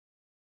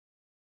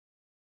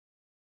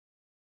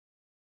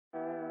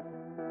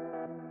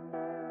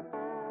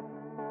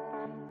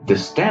The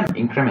stem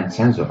increment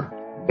sensor,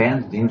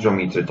 band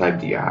Dendrometer type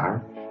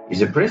DR,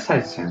 is a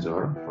precise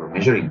sensor for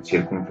measuring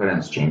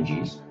circumference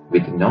changes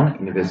with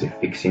non-invasive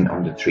fixing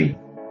on the tree.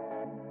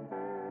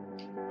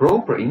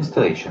 Proper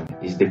installation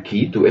is the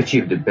key to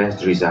achieve the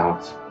best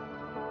results.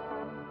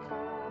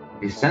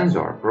 This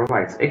sensor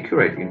provides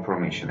accurate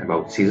information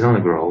about seasonal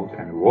growth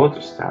and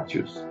water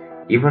status,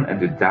 even at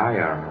the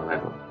diurnal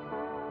level.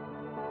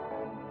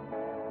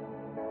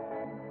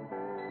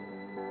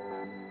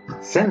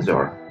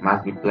 Sensor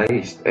must be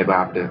placed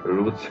above the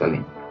root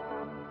swelling.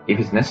 If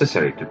it's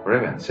necessary to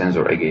prevent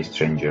sensor against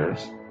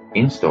strangers,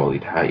 install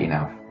it high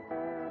enough.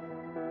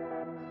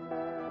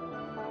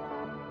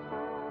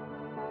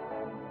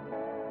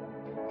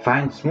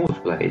 Find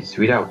smooth place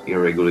without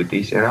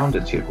irregularities around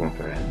the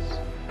circumference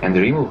and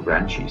remove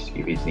branches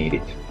if it's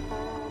needed.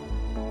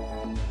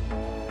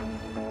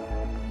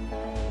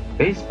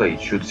 Base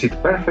plate should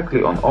sit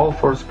perfectly on all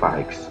 4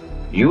 spikes.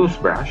 Use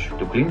brush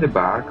to clean the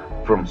bark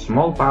from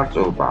small parts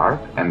of bark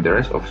and the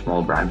rest of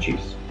small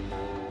branches.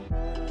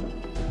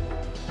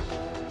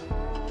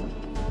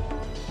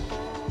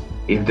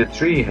 If the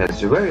tree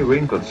has a very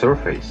wrinkled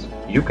surface,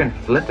 you can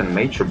flatten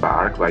mature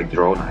bark by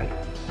draw knife.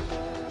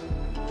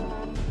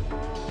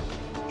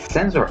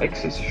 Sensor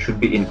axis should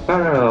be in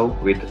parallel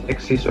with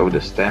axis of the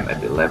stem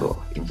at the level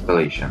of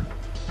installation.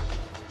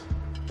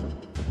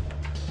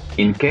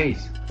 In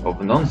case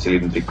of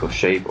non-cylindrical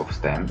shape of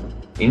stem,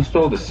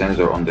 install the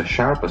sensor on the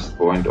sharpest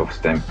point of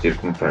stem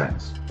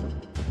circumference.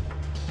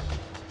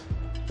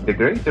 The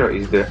greater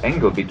is the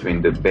angle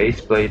between the base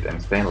plate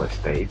and stainless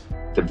tape,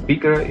 the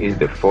bigger is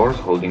the force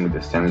holding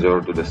the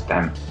sensor to the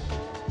stem.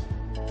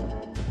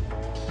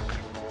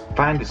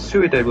 Find a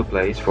suitable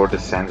place for the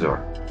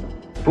sensor.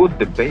 Put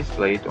the base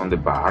plate on the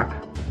bark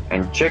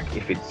and check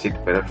if it sits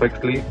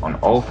perfectly on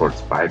all 4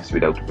 spikes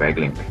without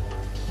waggling.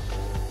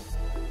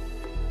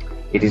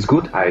 It is a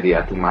good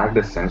idea to mark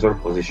the sensor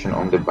position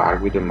on the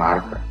bark with a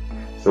marker,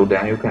 so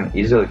then you can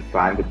easily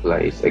find the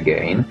place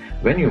again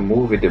when you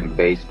move with the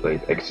base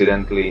plate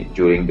accidentally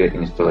during the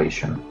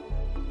installation.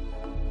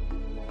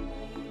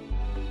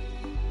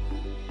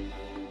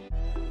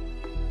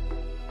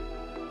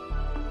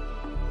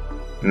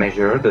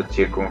 Measure the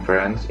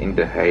circumference in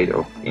the height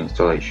of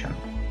installation.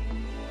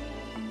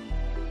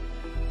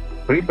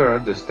 Prepare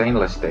the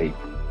stainless tape.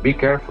 Be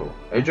careful,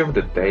 edge of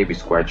the tape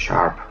is quite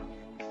sharp.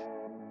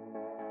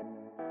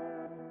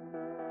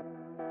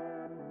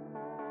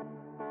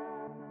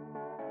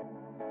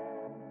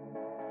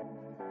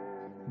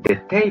 The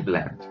tape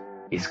length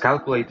is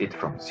calculated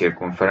from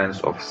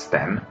circumference of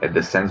stem at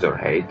the sensor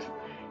height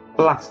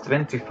plus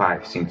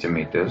 25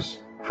 cm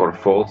for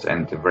folds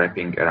and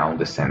wrapping around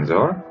the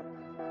sensor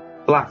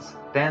plus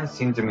 10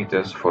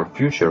 cm for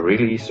future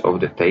release of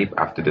the tape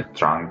after the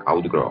trunk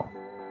outgrow.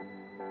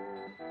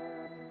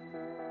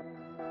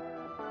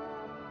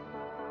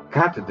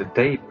 Cut the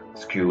tape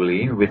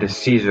skewly with the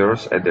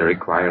scissors at the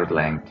required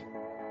length.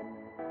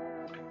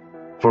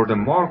 For the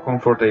more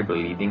comfortable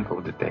leading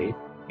of the tape,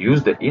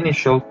 use the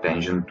initial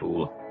tension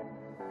tool.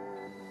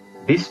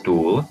 This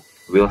tool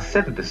will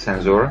set the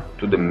sensor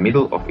to the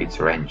middle of its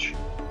range.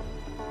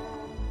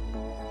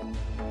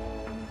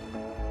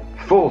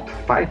 Fold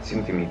 5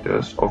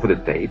 cm of the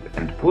tape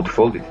and put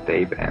folded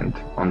tape end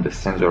on the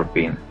sensor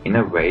pin in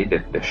a way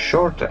that the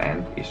shorter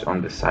end is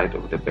on the side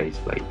of the base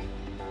plate.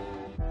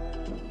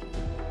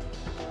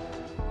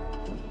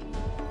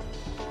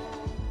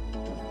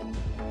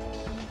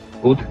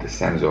 Put the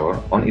sensor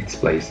on its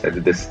place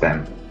at the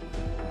stem.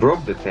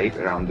 Wrap the tape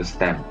around the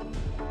stem.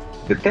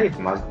 The tape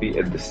must be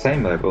at the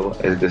same level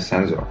as the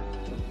sensor.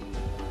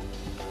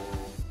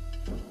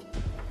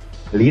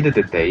 Lead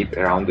the tape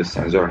around the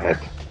sensor head.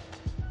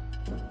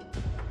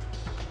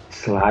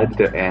 Slide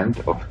the end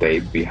of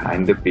tape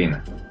behind the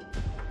pin.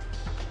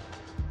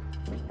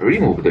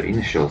 Remove the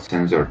initial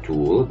sensor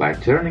tool by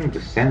turning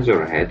the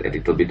sensor head a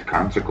little bit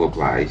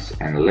counterclockwise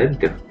and let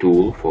the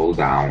tool fall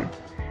down,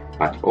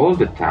 but all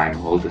the time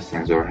hold the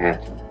sensor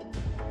head.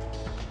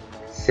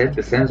 Set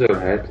the sensor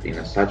head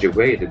in such a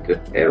way that the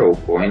arrow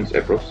points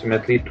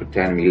approximately to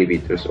 10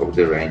 mm of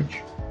the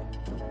range.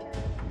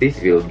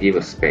 This will give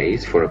a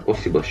space for a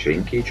possible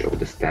shrinkage of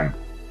the stem.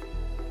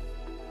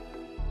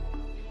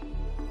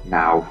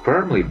 Now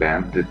firmly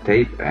bend the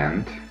tape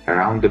end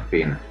around the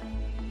pin.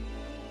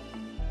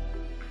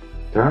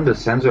 Turn the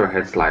sensor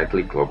head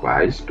slightly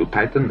clockwise to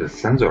tighten the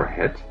sensor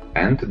head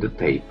and the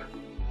tape.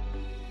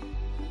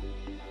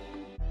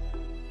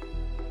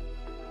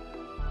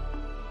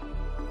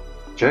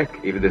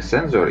 Check if the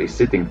sensor is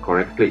sitting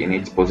correctly in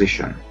its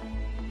position.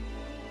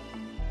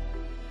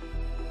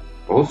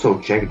 Also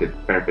check the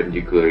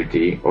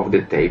perpendicularity of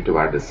the tape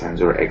toward the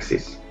sensor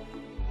axis.